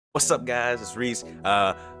What's up, guys? It's Reese.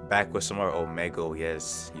 Back with some more Omegle.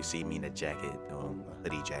 Yes, you see me in a jacket,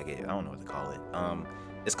 hoodie jacket. I don't know what to call it.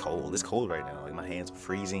 It's cold. It's cold right now. Like my hands are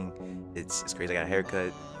freezing. It's crazy. I got a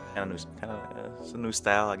haircut. It's a new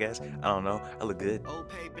style, I guess. I don't know. I look good.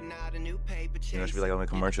 You know, it should be like on a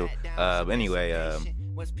commercial. But anyway,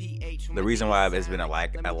 the reason why it's been a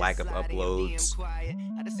lack of uploads,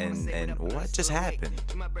 and what just happened?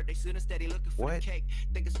 What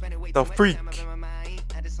the freak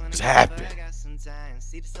just happened?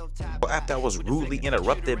 Well, after I was rudely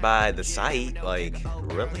interrupted by the site, like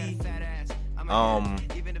really?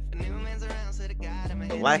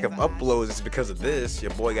 The lack of uploads is because of this.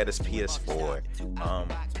 Your boy got his PS4.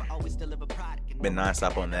 Been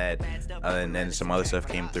nonstop on that, and then some other stuff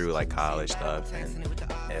came through, like college stuff, and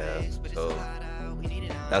yeah, so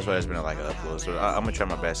that's why there's been a lack of uploads. So I'm gonna try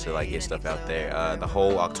my best to like get stuff out there. The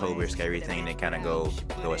whole October scary thing that kind of go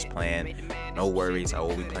as planned. No worries, I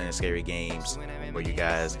will be playing scary games for you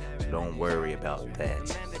guys, so don't worry about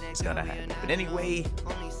that. It's gonna happen. But anyway,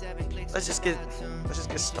 let's just get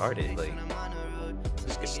started. Like,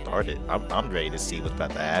 let's get started. I'm ready to see what's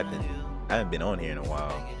about to happen. I haven't been on here in a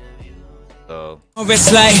while. So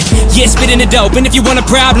it's like, yeah, spitting the dope. And if you want a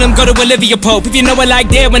problem, go to Olivia Pope. If you know it like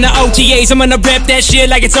that, when the OTAs, I'm gonna rep that shit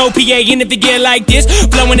like it's OPA. And if you get like this,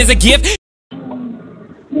 flowing is a gift.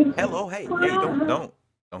 Hello, hey, don't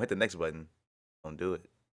hit the next button. Don't do it.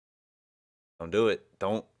 Don't do it.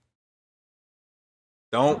 Don't.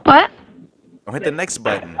 What? Don't hit the next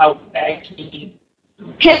button.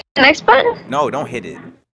 Hit the next button? No, don't hit it.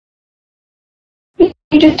 You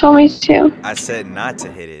just told me to. I said not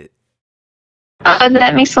to hit it.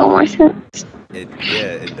 That makes a little more sense. It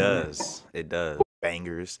does. It does.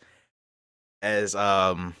 Bangers. As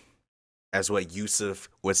what Yusuf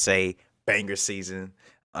would say, banger season.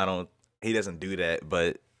 He doesn't do that,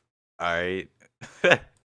 but alright.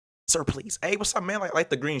 Sir, please. Hey, what's up, man? Like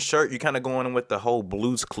the green shirt, you kinda going in with the whole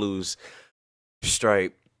Blue's Clues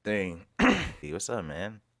stripe thing. Hey, what's up,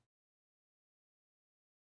 man?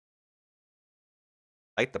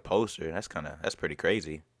 Like the poster. That's pretty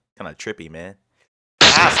crazy. Kinda trippy, man.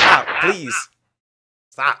 Stop, please.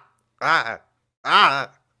 Stop. Are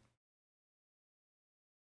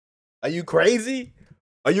you crazy?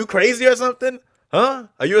 Are you crazy or something? Huh?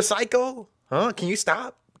 Are you a psycho? Huh? Can you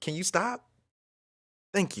stop? Can you stop?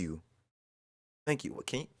 Thank you. Thank you. What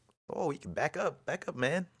can you? Oh, you can back up,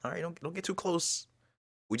 man. All right, don't get too close.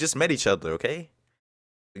 We just met each other, okay?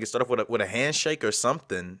 We can start off with a handshake or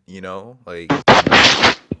something, you know, like.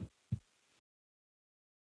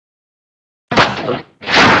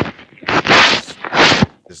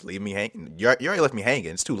 Just leave me hanging. You already left me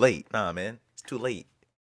hanging. It's too late. Nah, man. It's too late.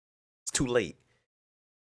 It's too late.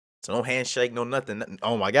 So no handshake, no nothing.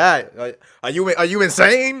 Oh my God. Are you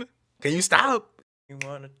insane? Can you stop? You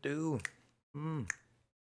wanna do?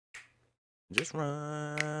 Just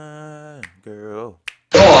run, girl.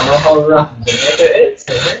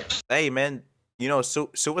 Hey, man. You know,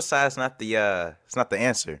 suicide's not the it's not the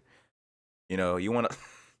answer. You know, you wanna.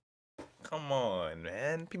 Come on,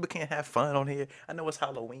 man. People can't have fun on here. I know it's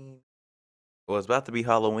Halloween. Well, it's about to be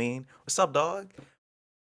Halloween. What's up, dog?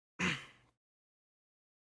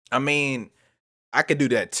 I mean, I could do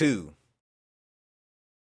that too.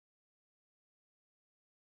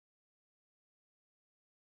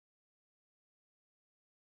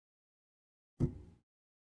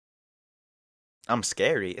 I'm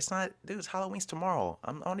scary. It's not, dude. It's Halloween's tomorrow.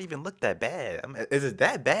 I don't even look that bad. Is it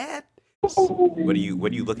that bad? What are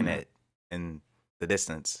you looking at in the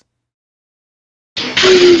distance? Oh,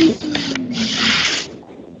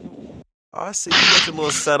 I see you got your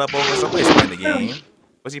little setup over. Somebody's playing the game.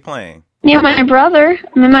 What's he playing? Yeah, my brother.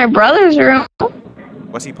 I'm in my brother's room.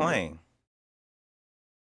 What's he playing?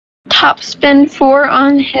 Top Spin 4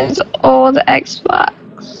 on his old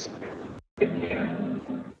Xbox. I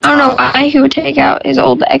don't know why he would take out his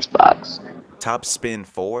old Xbox. Top Spin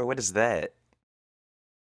 4? What is that?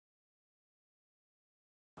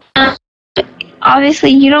 Obviously,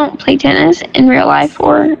 you don't play tennis in real life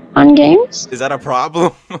or on games. Is that a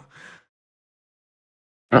problem?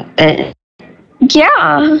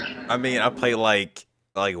 Yeah. I mean, I play like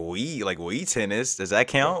Wii Tennis. Does that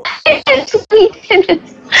count? It's Wii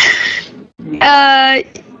Tennis.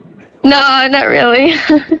 No, not really.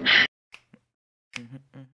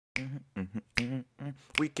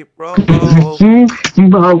 We can roll. I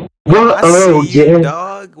see you,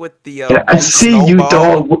 dog, with the I see you,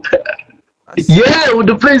 dog. Yeah, with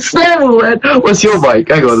the big snowball, man. What's your mic?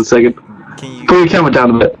 Hang on a second. Can you put your camera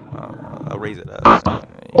down a bit? I'll raise it up.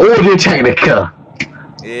 Audio Technica.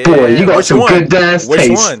 Yeah. Boy, you got some good dance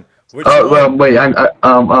taste. Which one? Wait, I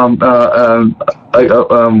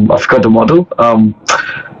forgot the model.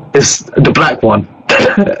 It's the black one.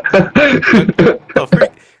 Oh,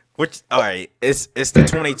 freak. Which? All right, it's the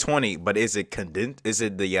 2020, but is it Is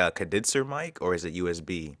it the condenser mic or is it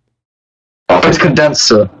USB? Oh, it's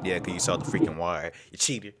condenser. Yeah, cause you saw the freaking wire. You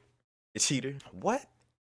cheater. You cheater. What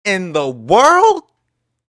in the world?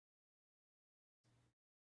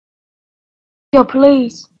 Yo,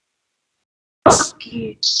 please.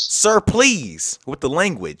 Sir, please, with the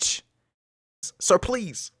language. Sir,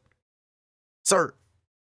 please. Sir.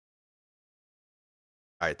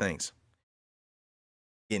 All right, thanks.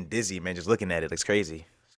 Getting dizzy, man. Just looking at it. It's crazy.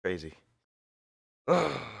 It's crazy.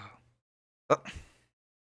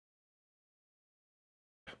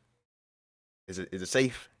 Is it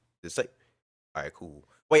safe? Is it safe? All right, cool.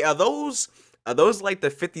 Wait, are those like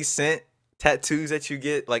the 50 Cent tattoos that you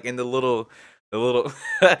get like in the little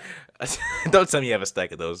Don't tell me you have a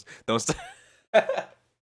stack of those. Don't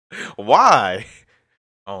Why?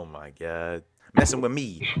 Oh my god. Messing with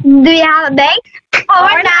me. Do you have a bank?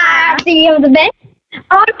 Or not? Do you have the bank?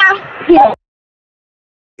 Or not? Yeah.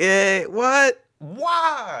 Yeah, what?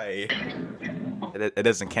 Why? It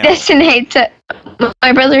doesn't count. Destin hates it.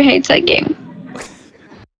 My brother hates that game.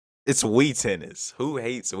 It's Wii Tennis. Who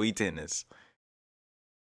hates Wii Tennis?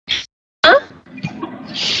 Huh?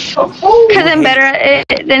 Because I'm better at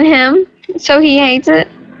it than him, so he hates it.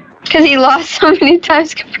 Because he lost so many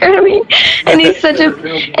times compared to me, and he's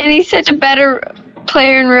such a better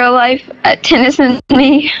player in real life at tennis than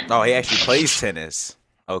me. Oh, he actually plays tennis.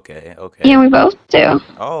 Okay, okay. Yeah, we both do.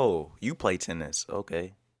 Oh, you play tennis.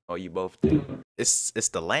 Okay. Oh, you both do. It's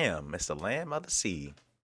the lamb. It's the lamb of the sea.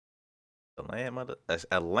 The lamb of the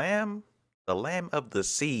lamb of the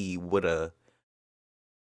sea with a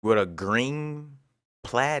green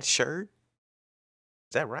plaid shirt.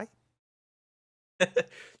 Is that right?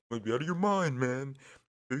 Might be out of your mind, man.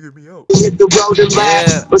 Figure me out. Yeah. What?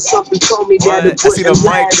 I see the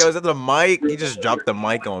mic. Yo, is that the mic? He just dropped the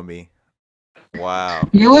mic on me. Wow.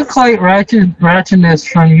 You look like Ratchetness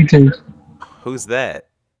from YouTube. Who's that?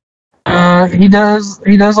 He does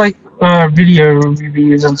like video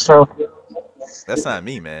reviews and stuff. That's not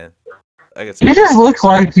me, man. You just look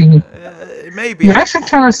like him. Maybe. You actually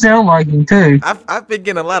kind of sound like him too. I've been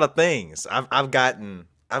getting a lot of things. I've gotten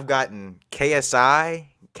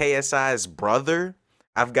KSI's brother.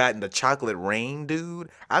 I've gotten the Chocolate Rain dude.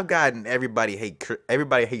 I've gotten everybody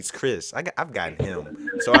hates Chris. I've gotten him.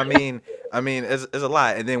 So I mean, it's a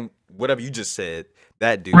lot. And then whatever you just said,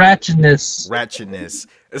 that dude. Ratchetness.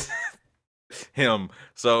 Him.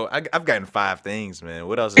 So I've gotten 5 things, man.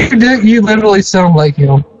 What else? You literally sound like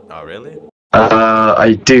him. Oh really?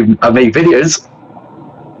 I do. I make videos.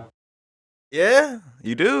 Yeah,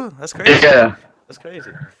 you do. That's crazy. Yeah. That's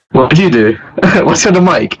crazy. What do you do? What's on the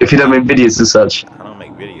mic if you don't make videos and such? I don't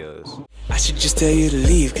make videos. I should just tell you to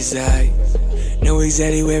leave, cause I know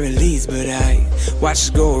exactly where it leads, but I watch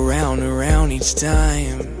it go around and around each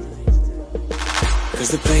time. Cause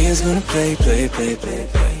the player's gonna play,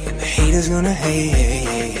 and the hater's gonna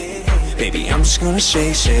hate. Baby, I'm just gonna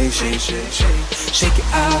shake it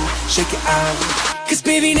out. Cause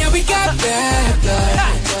baby, now we got bad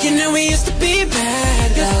blood. You know we used to be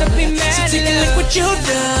mad, so take a look what you've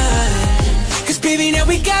done. Cause baby, now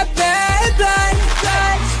we got bad blood.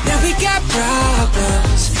 Now we got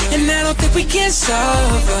problems, and I don't think we can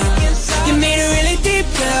solve them. You made a really deep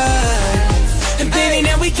blood, and baby,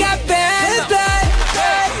 now we got bad blood.